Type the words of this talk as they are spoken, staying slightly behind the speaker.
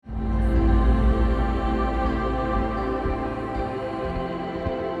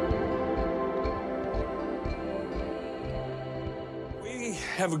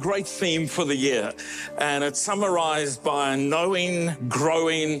have a great theme for the year, and it's summarized by knowing,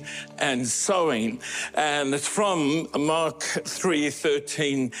 growing, and sowing. And it's from Mark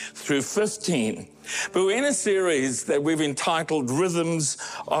 3:13 through 15. But we're in a series that we've entitled Rhythms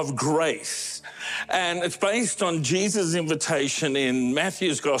of Grace. And it's based on Jesus' invitation in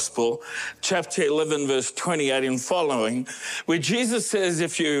Matthew's Gospel, chapter 11, verse 28 and following, where Jesus says,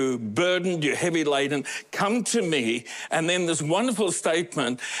 if you're burdened, you're heavy laden, come to me. And then this wonderful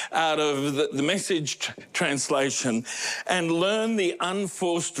statement out of the Message translation, and learn the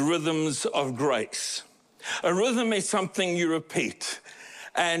unforced rhythms of grace. A rhythm is something you repeat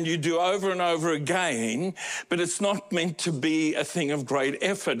and you do over and over again, but it's not meant to be a thing of great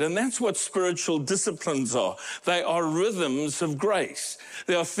effort. And that's what spiritual disciplines are. They are rhythms of grace.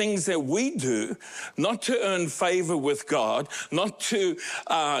 They are things that we do, not to earn favor with God, not to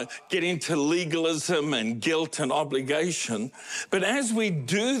get into legalism and guilt and obligation, but as we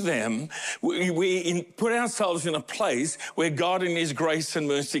do them, we put ourselves in a place where God in His grace and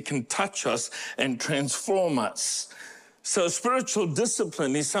mercy can touch us and transform us. So spiritual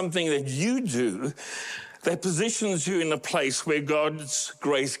discipline is something that you do that positions you in a place where God's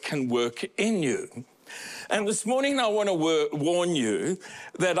grace can work in you. And this morning I want to warn you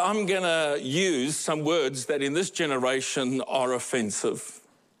that I'm going to use some words that in this generation are offensive.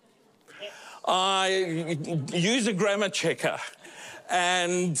 I use a grammar checker.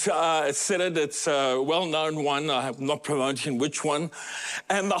 And said it's a well-known one. I'm not promoting which one.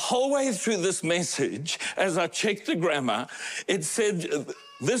 And the whole way through this message, as I checked the grammar, it said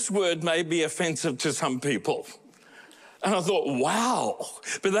this word may be offensive to some people. And I thought, wow,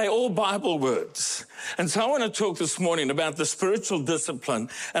 but they're all Bible words. And so I want to talk this morning about the spiritual discipline,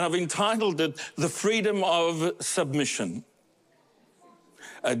 and I've entitled it, The Freedom of Submission.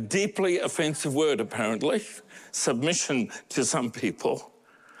 A deeply offensive word, apparently. Submission to some people.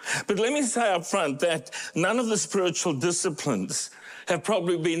 But let me say up front that none of the spiritual disciplines have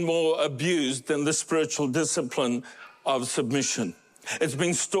probably been more abused than the spiritual discipline of submission. It's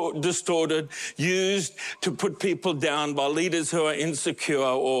been distorted, used to put people down by leaders who are insecure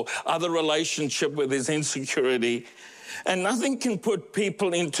or other relationship where there's insecurity. And nothing can put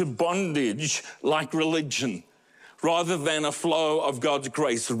people into bondage like religion, rather than a flow of God's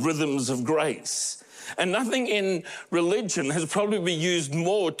grace, rhythms of grace. And nothing in religion has probably been used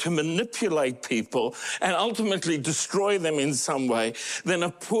more to manipulate people and ultimately destroy them in some way than a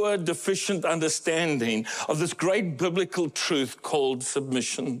poor, deficient understanding of this great biblical truth called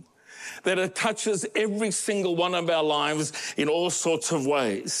submission, that it touches every single one of our lives in all sorts of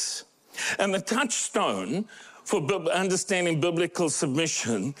ways. And the touchstone for understanding biblical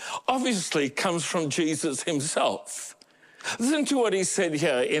submission obviously comes from Jesus himself. Listen to what he said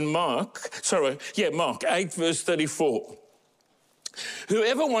here in Mark 8, verse 34.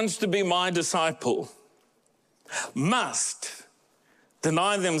 Whoever wants to be my disciple must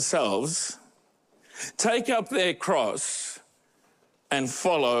deny themselves, take up their cross, and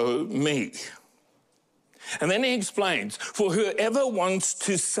follow me. And then he explains, for whoever wants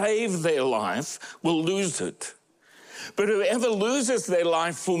to save their life will lose it. But whoever loses their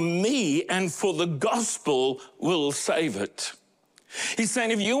life for me and for the gospel will save it. He's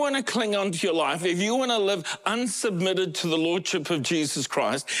saying if you want to cling on to your life, if you want to live unsubmitted to the lordship of Jesus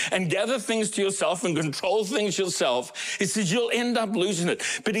Christ and gather things to yourself and control things yourself, he says you'll end up losing it.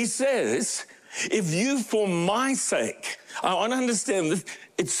 But he says, if you, for my sake, I want to understand this,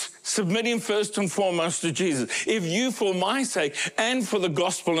 it's submitting first and foremost to Jesus. If you, for my sake, and for the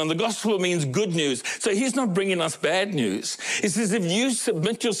gospel, and the gospel means good news. So he's not bringing us bad news. He says, if you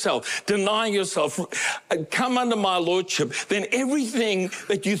submit yourself, deny yourself, come under my lordship, then everything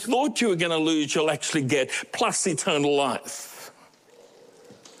that you thought you were going to lose, you'll actually get, plus eternal life.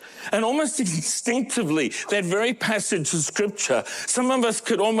 And almost instinctively, that very passage of scripture, some of us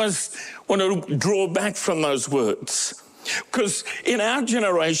could almost want to draw back from those words. Because in our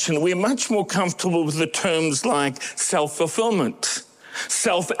generation, we're much more comfortable with the terms like self-fulfillment,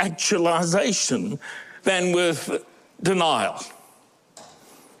 self-actualization, than with denial.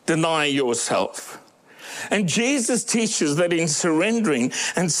 Deny yourself. And Jesus teaches that in surrendering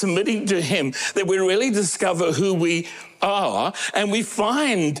and submitting to him, that we really discover who we are, and we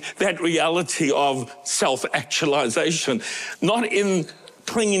find that reality of self-actualization, not in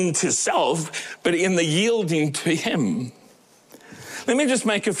clinging to self, but in the yielding to him. Let me just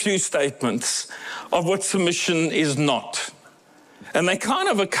make a few statements of what submission is not. And they kind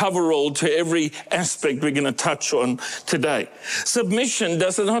of a coverall to every aspect we're going to touch on today. Submission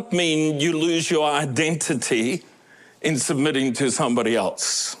does not mean you lose your identity in submitting to somebody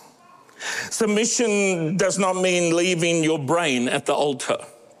else. Submission does not mean leaving your brain at the altar.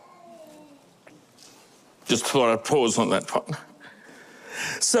 Just thought I'd pause on that one.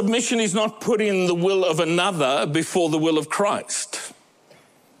 Submission is not putting the will of another before the will of Christ.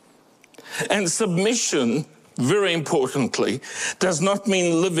 And submission, very importantly, does not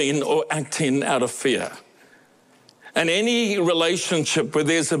mean living or acting out of fear. And any relationship where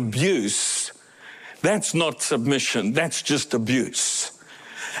there's abuse, that's not submission, that's just abuse.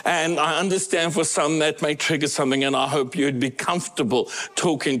 And I understand for some that may trigger something, and I hope you'd be comfortable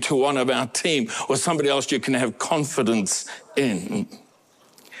talking to one of our team or somebody else you can have confidence in.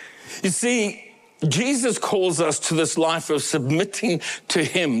 You see, Jesus calls us to this life of submitting to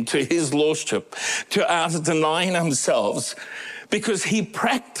him, to his lordship, to our denying ourselves, because he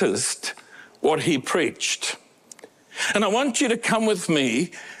practiced what he preached. And I want you to come with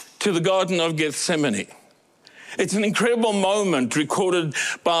me to the Garden of Gethsemane. It's an incredible moment recorded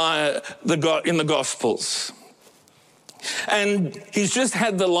by in the Gospels. And he's just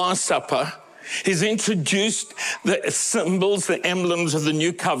had the Last Supper. He's introduced the symbols, the emblems of the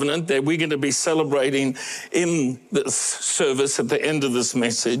new covenant that we're going to be celebrating in this service at the end of this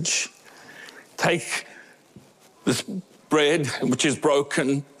message. Take this bread, which is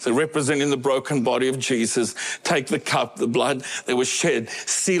broken, so representing the broken body of Jesus. Take the cup, the blood that was shed,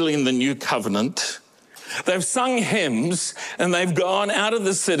 sealing the new covenant. They've sung hymns and they've gone out of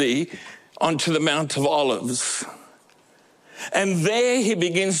the city onto the Mount of Olives. And there he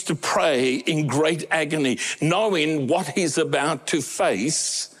begins to pray in great agony, knowing what he's about to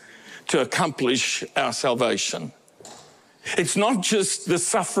face to accomplish our salvation. It's not just the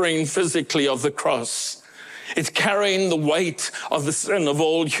suffering physically of the cross. It's carrying the weight of the sin of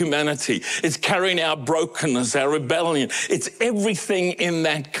all humanity. It's carrying our brokenness, our rebellion. It's everything in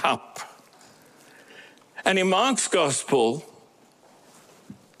that cup. And in Mark's gospel,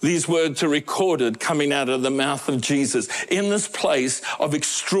 these words are recorded coming out of the mouth of Jesus in this place of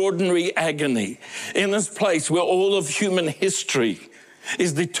extraordinary agony, in this place where all of human history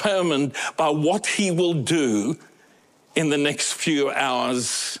is determined by what he will do in the next few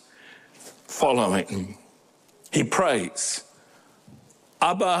hours following. He prays,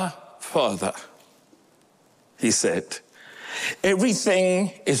 "Abba, Father," he said,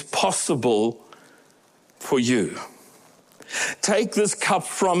 "everything is possible for you. Take this cup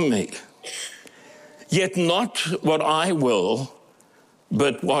from me, yet not what I will,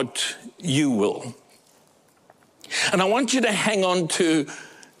 but what you will." And I want you to hang on to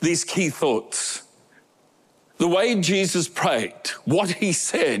these key thoughts. The way Jesus prayed, what he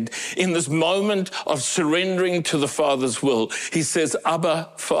said in this moment of surrendering to the Father's will. He says, "Abba,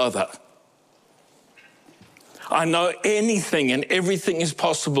 Father, I know anything and everything is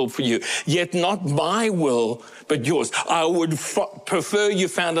possible for you, yet not my will, but yours. I would prefer you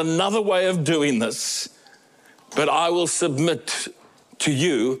found another way of doing this, but I will submit to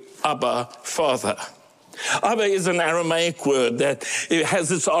you, Abba, Father." Abba is an Aramaic word that it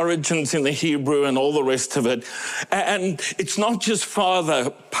has its origins in the Hebrew and all the rest of it. And it's not just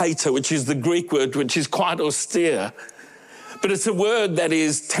father, pater, which is the Greek word, which is quite austere. But it's a word that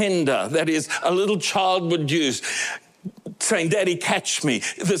is tender, that is a little child would use, saying, "Daddy, catch me."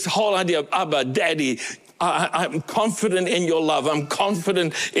 This whole idea of Abba, Daddy, I'm confident in your love. I'm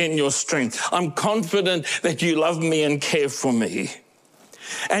confident in your strength. I'm confident that you love me and care for me.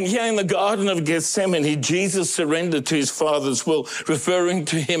 And here in the Garden of Gethsemane, Jesus surrendered to his Father's will, referring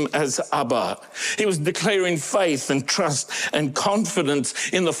to him as Abba. He was declaring faith and trust and confidence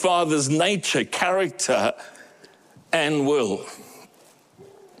in the Father's nature, character, and will.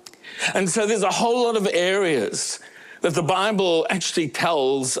 And so there's a whole lot of areas that the Bible actually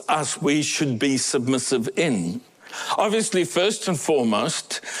tells us we should be submissive in. Obviously, first and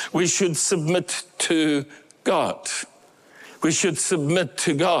foremost, we should submit to God. We should submit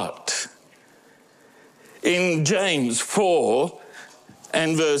to God. In James 4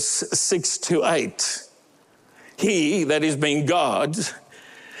 and verse 6 to 8, he, that is being God,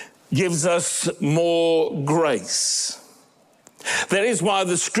 gives us more grace. That is why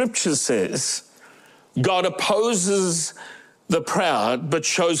the scripture says, God opposes the proud, but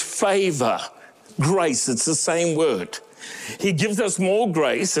shows favor, grace. It's the same word. He gives us more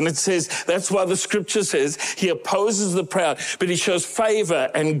grace, and it says, that's why the scripture says, he opposes the proud, but he shows favor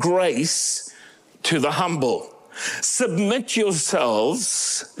and grace to the humble. Submit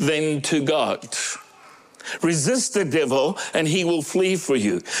yourselves then to God. Resist the devil and he will flee for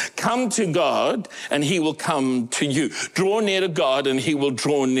you. Come to God and he will come to you. Draw near to God and he will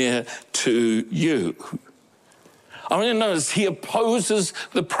draw near to you. I want you to notice he opposes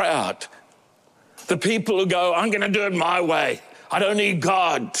the proud. The people who go, I'm going to do it my way. I don't need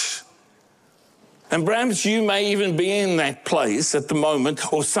God. And perhaps you may even be in that place at the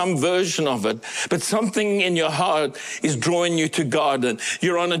moment, or some version of it, but something in your heart is drawing you to God, and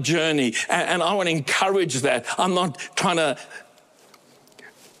you're on a journey. And I want to encourage that. I'm not trying to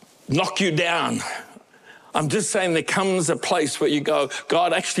knock you down. I'm just saying there comes a place where you go,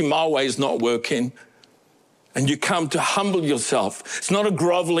 God, actually my way is not working. And you come to humble yourself. It's not a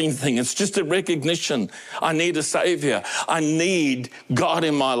groveling thing. It's just a recognition. I need a Savior. I need God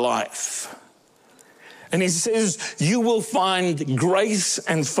in my life. And he says, you will find grace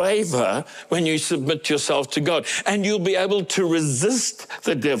and favor when you submit yourself to God. And you'll be able to resist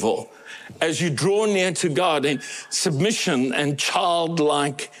the devil as you draw near to God in submission and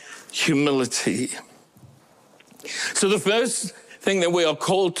childlike humility. So the first thing that we are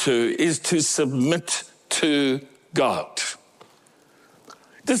called to is to submit to God.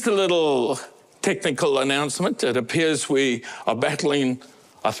 Just a little technical announcement. It appears we are battling,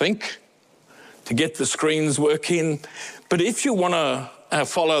 I think, to get the screens working. But if you want to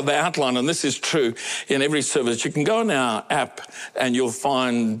follow the outline, and this is true in every service, you can go on our app and you'll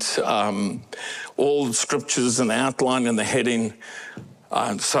find all the scriptures and the outline and the heading.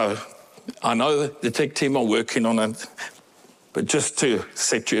 So I know the tech team are working on it, but just to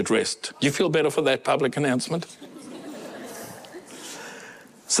set you at rest. Do you feel better for that public announcement?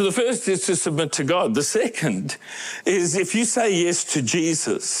 So the first is to submit to God. The second is if you say yes to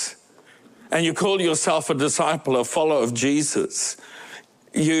Jesus and you call yourself a disciple, a follower of Jesus,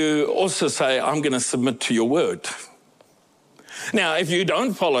 you also say, I'm going to submit to your word. Now, if you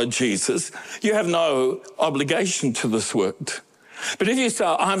don't follow Jesus, you have no obligation to this word. But if you say,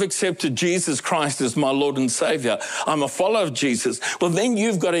 I've accepted Jesus Christ as my Lord and Savior, I'm a follower of Jesus, well, then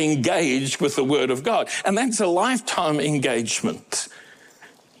you've got to engage with the Word of God. And that's a lifetime engagement.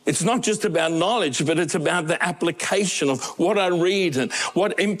 It's not just about knowledge, but it's about the application of what I read and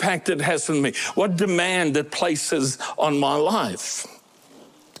what impact it has on me, what demand it places on my life.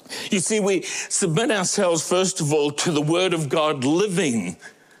 You see, we submit ourselves, first of all, to the Word of God living.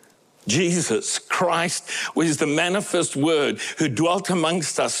 Jesus Christ was the manifest word who dwelt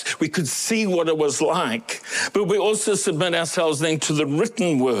amongst us. We could see what it was like. But we also submit ourselves then to the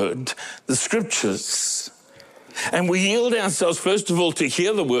written word, the scriptures. And we yield ourselves, first of all, to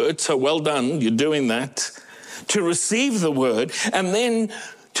hear the word. So well done, you're doing that. To receive the word, and then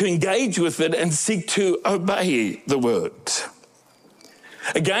to engage with it and seek to obey the word.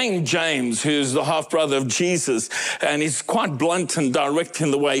 Again, James, who's the half-brother of Jesus, and he's quite blunt and direct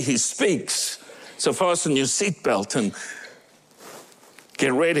in the way he speaks. So fasten your seatbelt and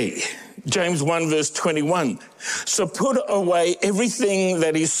get ready. James 1 verse 21. So put away everything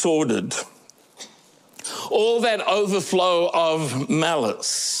that is sordid, all that overflow of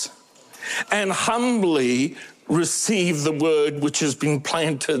malice, and humbly receive the word which has been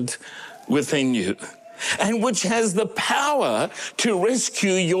planted within you, and which has the power to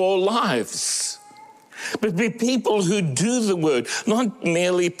rescue your lives. But be people who do the word, not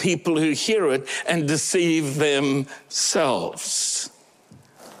merely people who hear it and deceive themselves.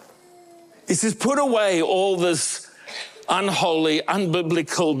 He says, put away all this unholy,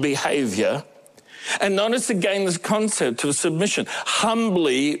 unbiblical behavior. And notice again this concept of submission.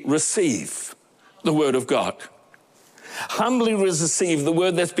 Humbly receive the word of God. Humbly receive the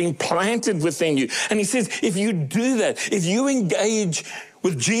word that's been planted within you. And he says, if you do that, if you engage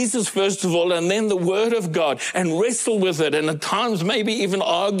with Jesus first of all, and then the word of God, and wrestle with it, and at times maybe even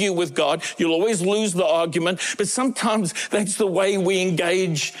argue with God, you'll always lose the argument, but sometimes that's the way we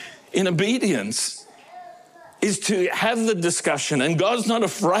engage in obedience, is to have the discussion. And God's not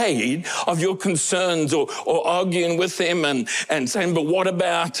afraid of your concerns or arguing with him and saying, but what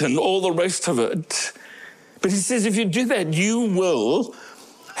about, and all the rest of it. But he says, if you do that, you will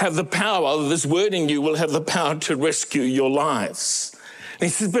have the power, this word in you will have the power to rescue your lives. And he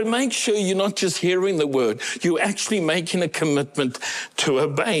says, but make sure you're not just hearing the word, you're actually making a commitment to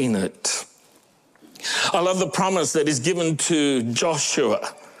obeying it. I love the promise that is given to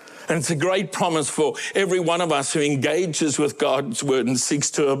Joshua. And it's a great promise for every one of us who engages with God's word and seeks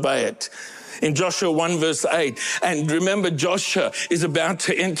to obey it. In Joshua 1 verse 8, and remember Joshua is about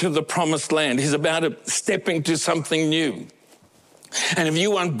to enter the promised land. He's about to step into something new. And if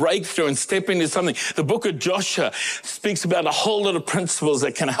you want breakthrough and step into something, the book of Joshua speaks about a whole lot of principles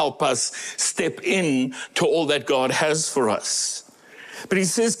that can help us step in to all that God has for us. But he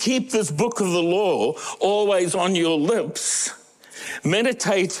says, keep this book of the law always on your lips.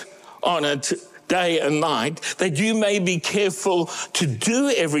 Meditate on it day and night, that you may be careful to do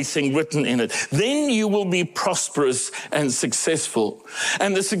everything written in it. Then you will be prosperous and successful.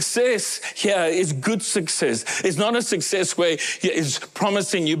 And the success here is good success. It's not a success where it's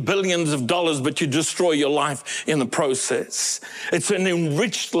promising you billions of dollars, but you destroy your life in the process. It's an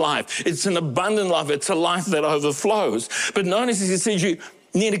enriched life. It's an abundant life. It's a life that overflows. But notice he says you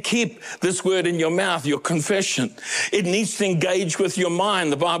need to keep this word in your mouth, your confession. It needs to engage with your mind.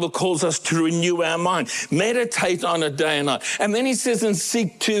 The Bible calls us to renew our mind. Meditate on it day and night. And then he says, and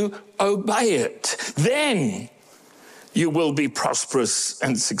seek to obey it. Then you will be prosperous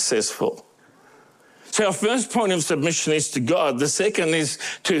and successful. So our first point of submission is to God. The second is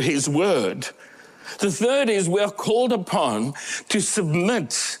to his word. The third is we are called upon to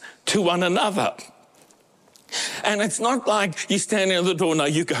submit to one another. And it's not like you stand at the door, no,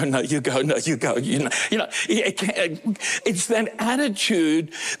 you go, no, you go, no, you go. It's that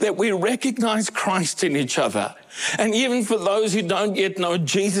attitude that we recognize Christ in each other. And even for those who don't yet know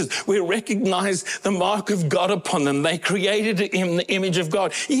Jesus, we recognize the mark of God upon them. They created in the image of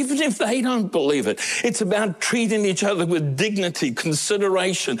God, even if they don't believe it. It's about treating each other with dignity,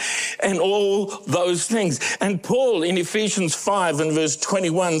 consideration, and all those things. And Paul in Ephesians 5 and verse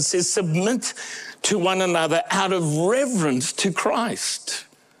 21 says, submit to one another out of reverence to Christ.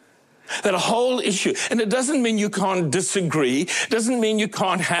 That whole issue. And it doesn't mean you can't disagree. It doesn't mean you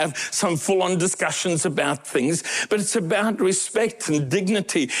can't have some full-on discussions about things, but it's about respect and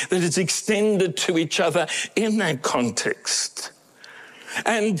dignity that is extended to each other in that context.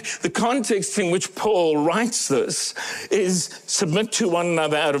 And the context in which Paul writes this is submit to one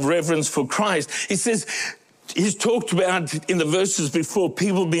another out of reverence for Christ. He says, he's talked about in the verses before,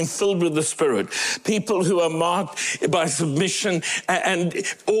 people being filled with the Spirit, people who are marked by submission and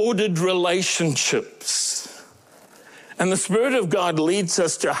ordered relationships. And the Spirit of God leads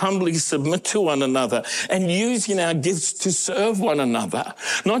us to humbly submit to one another and using our gifts to serve one another,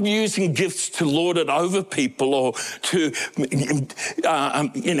 not using gifts to lord it over people or to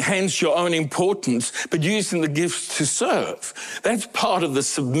enhance your own importance, but using the gifts to serve. That's part of the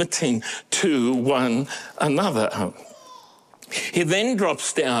submitting to one another. He then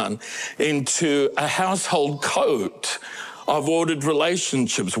drops down into a household code of ordered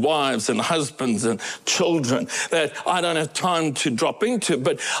relationships, wives and husbands and children, that I don't have time to drop into.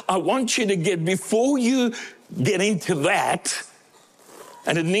 But I want you to get, before you get into that,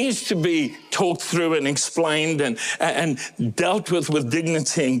 and it needs to be talked through and explained and dealt with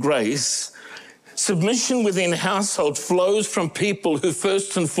dignity and grace. Submission within household flows from people who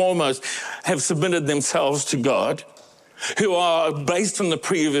first and foremost have submitted themselves to God, who are, based on the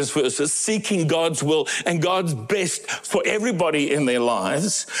previous verses, seeking God's will and God's best for everybody in their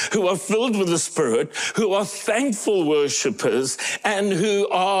lives, who are filled with the Spirit, who are thankful worshipers, and who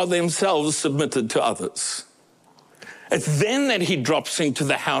are themselves submitted to others. It's then that he drops into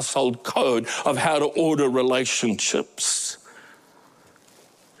the household code of how to order relationships.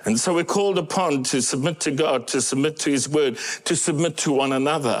 And so we're called upon to submit to God, to submit to his word, to submit to one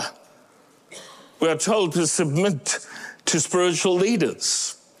another. We are told to submit to spiritual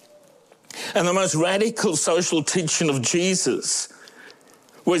leaders. And the most radical social teaching of Jesus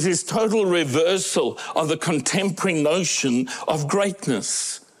was his total reversal of the contemporary notion of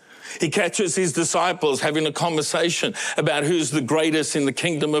greatness. He catches his disciples having a conversation about who's the greatest in the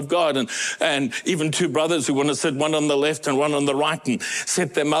kingdom of God. And even two brothers who want to sit one on the left and one on the right and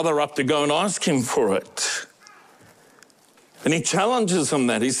set their mother up to go and ask him for it. And he challenges them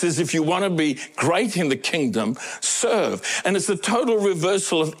that. He says, if you want to be great in the kingdom, serve. And it's the total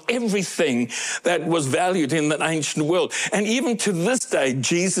reversal of everything that was valued in that ancient world. And even to this day,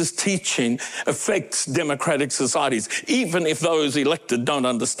 Jesus' teaching affects democratic societies, even if those elected don't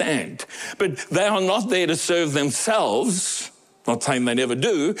understand. But they are not there to serve themselves. Not saying they never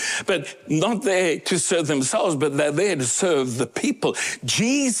do, but not there to serve themselves, but they're there to serve the people.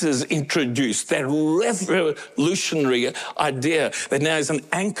 Jesus introduced that revolutionary idea that now is an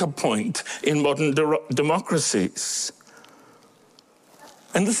anchor point in modern democracies.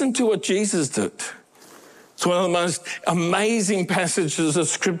 And listen to what Jesus did. It's one of the most amazing passages of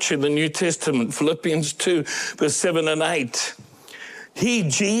Scripture in the New Testament, Philippians 2, verse 7 and 8. He,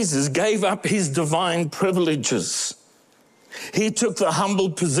 Jesus, gave up his divine privileges. He took the humble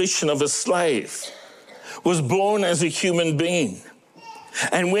position of a slave, was born as a human being.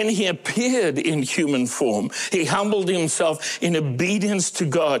 And when he appeared in human form, he humbled himself in obedience to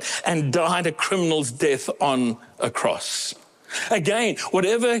God and died a criminal's death on a cross. Again,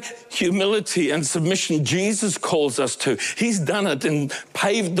 whatever humility and submission Jesus calls us to, he's done it and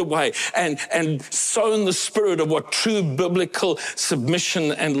paved the way and sown the spirit of what true biblical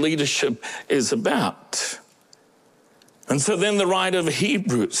submission and leadership is about. And so then the writer of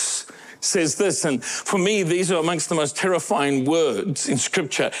Hebrews says this, and for me, these are amongst the most terrifying words in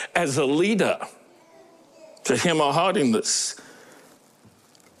Scripture as a leader, to hear my heart in this.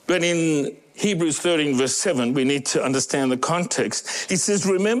 But in Hebrews 13, verse 7, we need to understand the context. He says,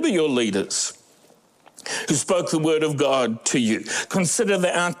 remember your leaders who spoke the word of God to you. Consider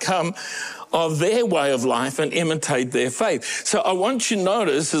the outcome of their way of life and imitate their faith. So I want you to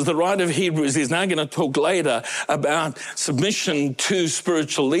notice, as the writer of Hebrews is now going to talk later about submission to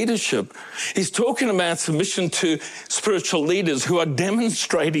spiritual leadership, he's talking about submission to spiritual leaders who are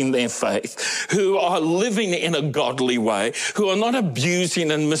demonstrating their faith, who are living in a godly way, who are not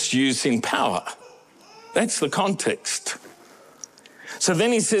abusing and misusing power. That's the context. So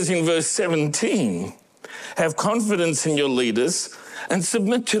then he says in verse 17, have confidence in your leaders and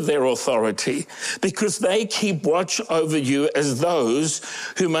submit to their authority, because they keep watch over you as those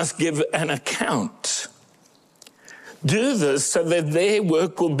who must give an account. Do this so that their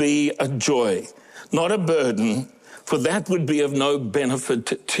work will be a joy, not a burden, for that would be of no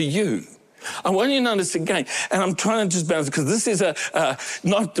benefit to you. I want you to notice again, and I'm trying to just balance, because this is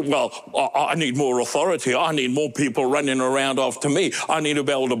I need more authority. I need more people running around after me. I need to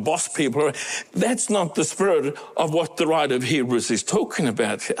be able to boss people. That's not the spirit of what the writer of Hebrews is talking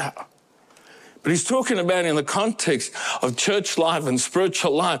about here. But he's talking about in the context of church life and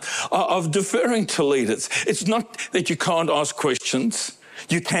spiritual life, of deferring to leaders. It's not that you can't ask questions.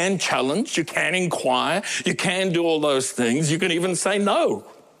 You can challenge, you can inquire, you can do all those things. You can even say no.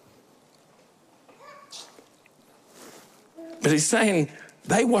 But he's saying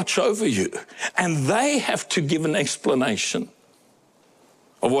they watch over you and they have to give an explanation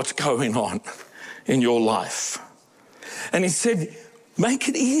of what's going on in your life. And he said, make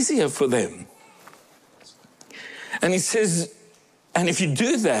it easier for them. And he says, and if you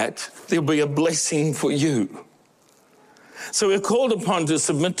do that, there'll be a blessing for you. So we're called upon to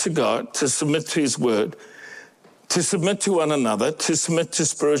submit to God, to submit to his word, to submit to one another, to submit to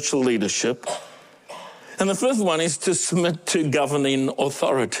spiritual leadership. And the fifth one is to submit to governing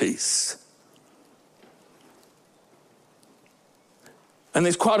authorities. And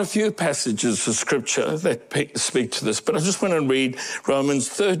there's quite a few passages of Scripture that speak to this, but I just want to read Romans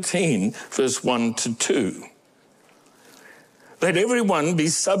 13, verse 1 to 2. Let everyone be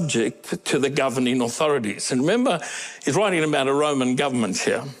subject to the governing authorities. And remember, he's writing about a Roman government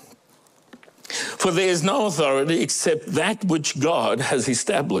here. For there is no authority except that which God has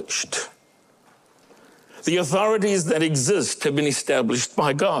established. The authorities that exist have been established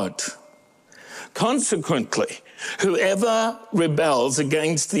by God. Consequently, whoever rebels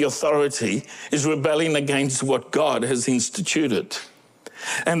against the authority is rebelling against what God has instituted.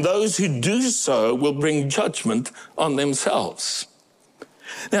 And those who do so will bring judgment on themselves.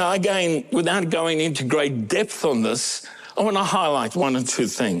 Now, again, without going into great depth on this, I want to highlight one or two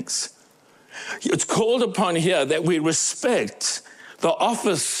things. It's called upon here that we respect the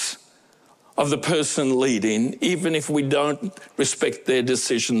office of the person leading, even if we don't respect their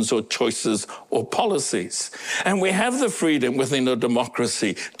decisions or choices or policies. And we have the freedom within a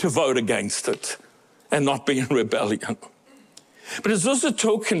democracy to vote against it and not be in rebellion. But it's also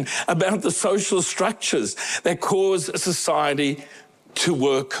talking about the social structures that cause a society to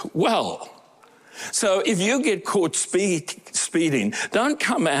work well. So if you get caught speeding, don't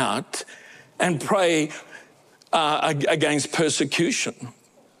come out and pray against persecution,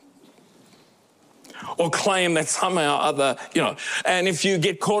 or claim that somehow other, and if you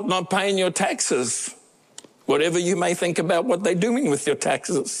get caught not paying your taxes, whatever you may think about what they're doing with your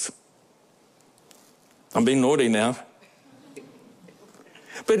taxes. I'm being naughty now.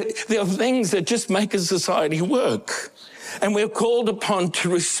 But there are things that just make a society work. And we're called upon to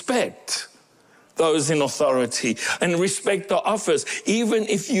respect those in authority and respect the office, even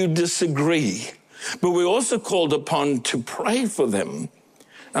if you disagree. But we're also called upon to pray for them.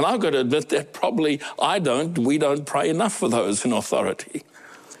 And I've got to admit that probably we don't pray enough for those in authority.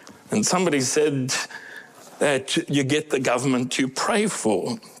 And somebody said that you get the government you pray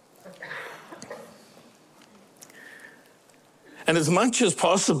for. And as much as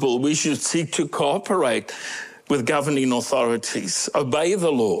possible, we should seek to cooperate with governing authorities, obey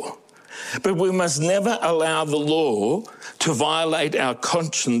the law. But we must never allow the law to violate our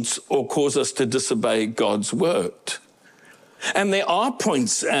conscience or cause us to disobey God's word. And there are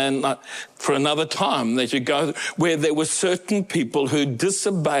points, and for another time that you go, where there were certain people who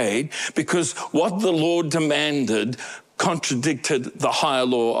disobeyed because what the Lord demanded contradicted the higher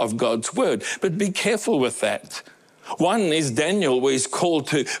law of God's word. But be careful with that. One is Daniel, where he's called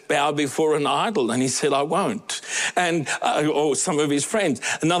to bow before an idol, and he said, I won't. And or some of his friends.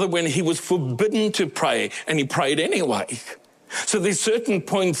 Another, when he was forbidden to pray, and he prayed anyway. So there's certain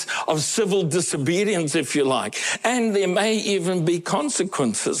points of civil disobedience, if you like. And there may even be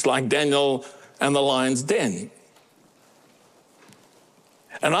consequences, like Daniel and the lion's den.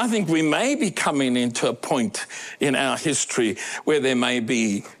 And I think we may be coming into a point in our history where there may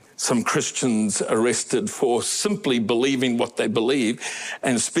be some Christians arrested for simply believing what they believe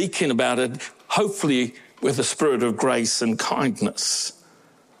and speaking about it, hopefully with a spirit of grace and kindness.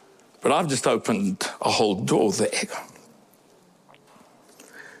 But I've just opened a whole door there.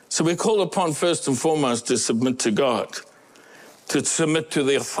 So we're called upon first and foremost to submit to God, to submit to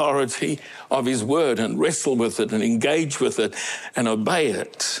the authority of his word and wrestle with it and engage with it and obey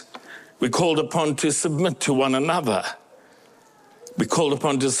it. We're called upon to submit to one another. We're called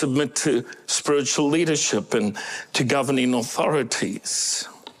upon to submit to spiritual leadership and to governing authorities.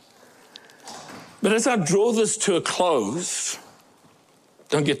 But as I draw this to a close,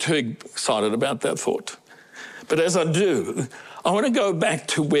 don't get too excited about that thought. But as I do, I want to go back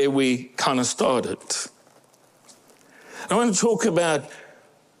to where we kind of started. I want to talk about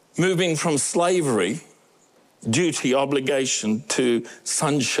moving from slavery, duty, obligation, to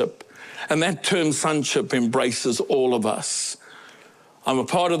sonship. And that term sonship embraces all of us. I'm a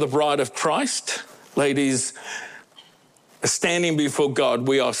part of the bride of Christ. Ladies, standing before God,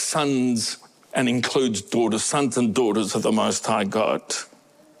 we are sons and includes daughters, sons and daughters of the Most High God.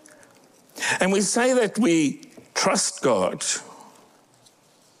 And we say that we trust God,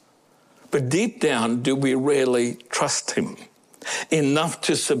 but deep down, do we really trust him enough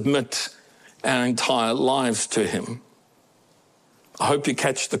to submit our entire lives to him? I hope you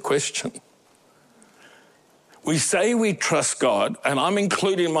catch the question. We say we trust God, and I'm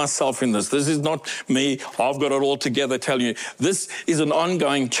including myself in this. This is not me, I've got it all together telling you. This is an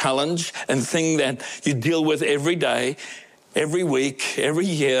ongoing challenge and thing that you deal with every day, every week, every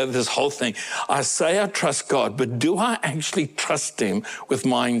year, this whole thing. I say I trust God, but do I actually trust him with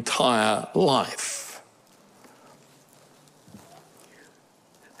my entire life?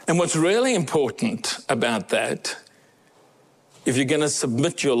 And what's really important about that, if you're going to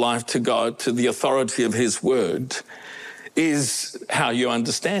submit your life to God, to the authority of his word, is how you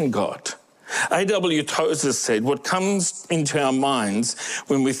understand God. A.W. Tozer said, what comes into our minds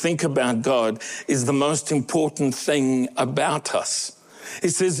when we think about God is the most important thing about us. He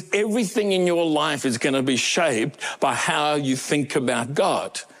says everything in your life is going to be shaped by how you think about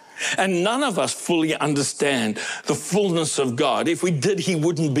God. And none of us fully understand the fullness of God. If we did, he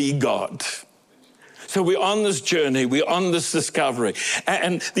wouldn't be God. So we're on this journey, we're on this discovery.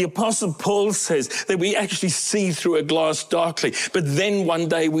 And the Apostle Paul says that we actually see through a glass darkly, but then one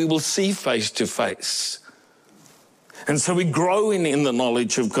day we will see face to face. And so we're growing in the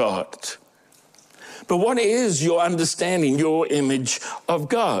knowledge of God. But what is your understanding, your image of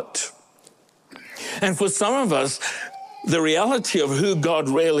God? And for some of us, the reality of who God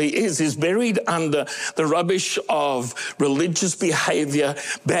really is buried under the rubbish of religious behavior,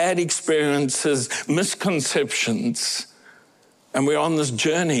 bad experiences, misconceptions. And we're on this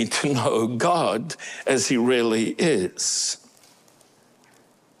journey to know God as he really is.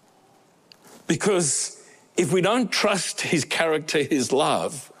 Because if we don't trust his character, his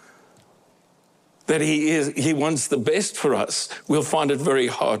love, that he wants the best for us, we'll find it very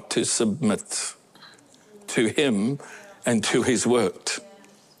hard to submit to him and to his word.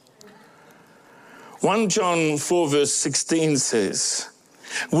 1 John 4 verse 16 says,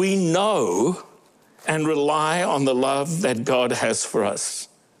 we know and rely on the love that God has for us,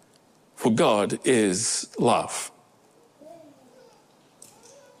 for God is love.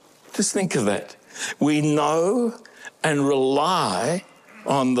 Just think of that. We know and rely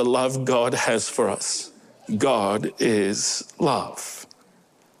on the love God has for us. God is love.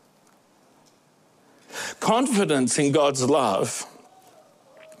 Confidence in God's love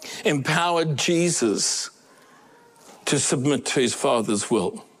empowered Jesus to submit to his Father's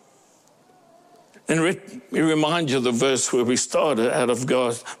will. And let me remind you of the verse where we started out of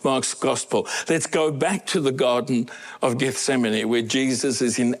Mark's Gospel. Let's go back to the Garden of Gethsemane, where Jesus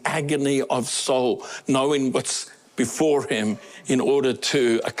is in agony of soul, knowing what's before him in order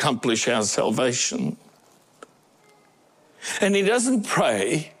to accomplish our salvation. And he doesn't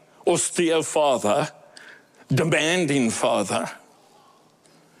pray, austere Father, demanding Father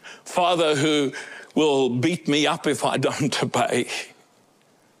who will beat me up if I don't obey.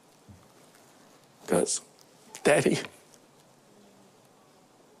 Goes, Daddy,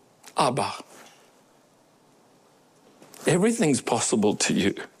 Abba, Everything's possible to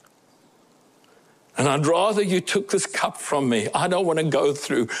you. And I'd rather you took this cup from me. I don't want to go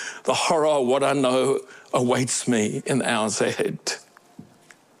through the horror of what I know awaits me in the hours ahead.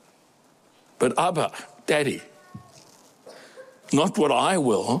 But Abba, Daddy, not what I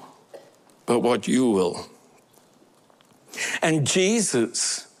will, but what you will. And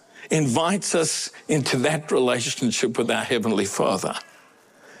Jesus invites us into that relationship with our Heavenly Father.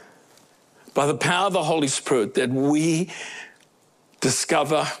 By the power of the Holy Spirit, that we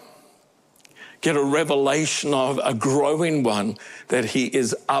discover, get a revelation of, a growing one, that he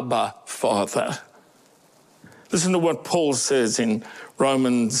is Abba, Father. Listen to what Paul says in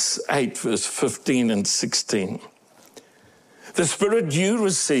Romans 8, verse 15 and 16. The Spirit you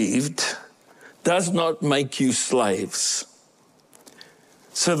received does not make you slaves,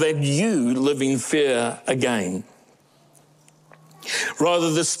 so that you live in fear again.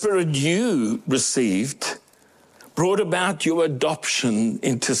 Rather, the Spirit you received brought about your adoption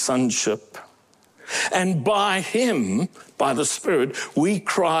into sonship. And by him, by the Spirit, we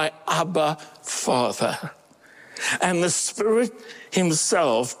cry, Abba, Father. And the Spirit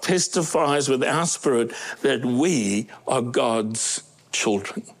himself testifies with our spirit that we are God's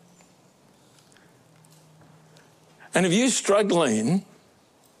children. And if you're struggling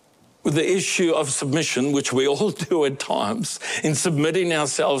with the issue of submission, which we all do at times, in submitting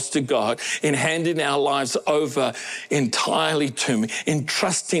ourselves to God, in handing our lives over entirely to him, in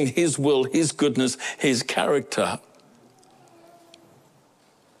trusting his will, his goodness, his character,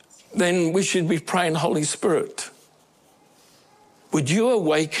 then we should be praying, Holy Spirit, would you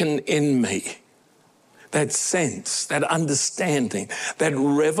awaken in me that sense, that understanding, that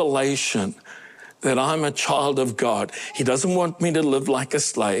revelation that I'm a child of God. He doesn't want me to live like a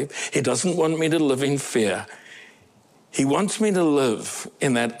slave. He doesn't want me to live in fear. He wants me to live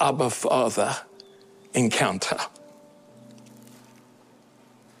in that Abba Father encounter.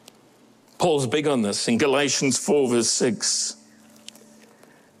 Paul's big on this in Galatians 4, verse 6.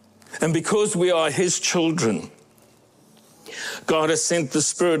 And because we are his children, God has sent the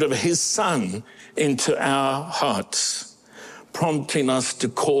Spirit of his Son into our hearts, prompting us to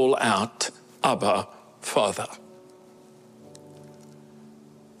call out, Abba, Father.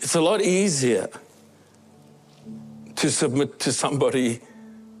 It's a lot easier to submit to somebody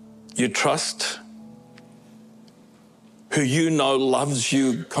you trust, who you know loves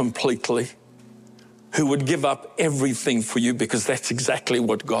you completely, who would give up everything for you, because that's exactly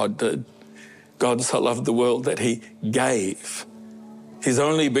what God did. God so loved the world that he gave his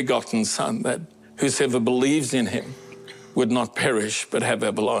only begotten Son, that whosoever believes in him would not perish but have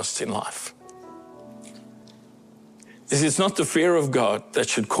everlasting life. It's not the fear of God that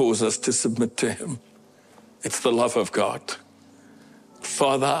should cause us to submit to him. It's the love of God.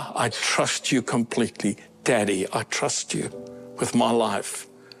 Father, I trust you completely. Daddy, I trust you with my life,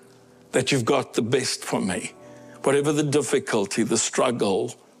 that you've got the best for me. Whatever the difficulty, the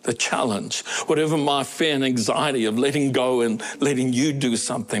struggle, the challenge, whatever my fear and anxiety of letting go and letting you do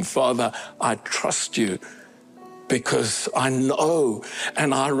something, Father, I trust you because I know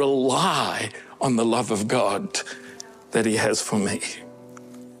and I rely on the love of God that he has for me.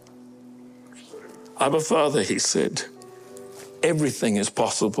 Abba, Father, he said, everything is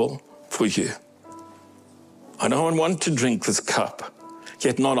possible for you. I don't want to drink this cup,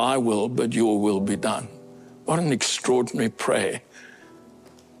 yet not I will, but your will be done. What an extraordinary prayer,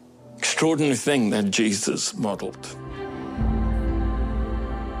 extraordinary thing that Jesus modeled.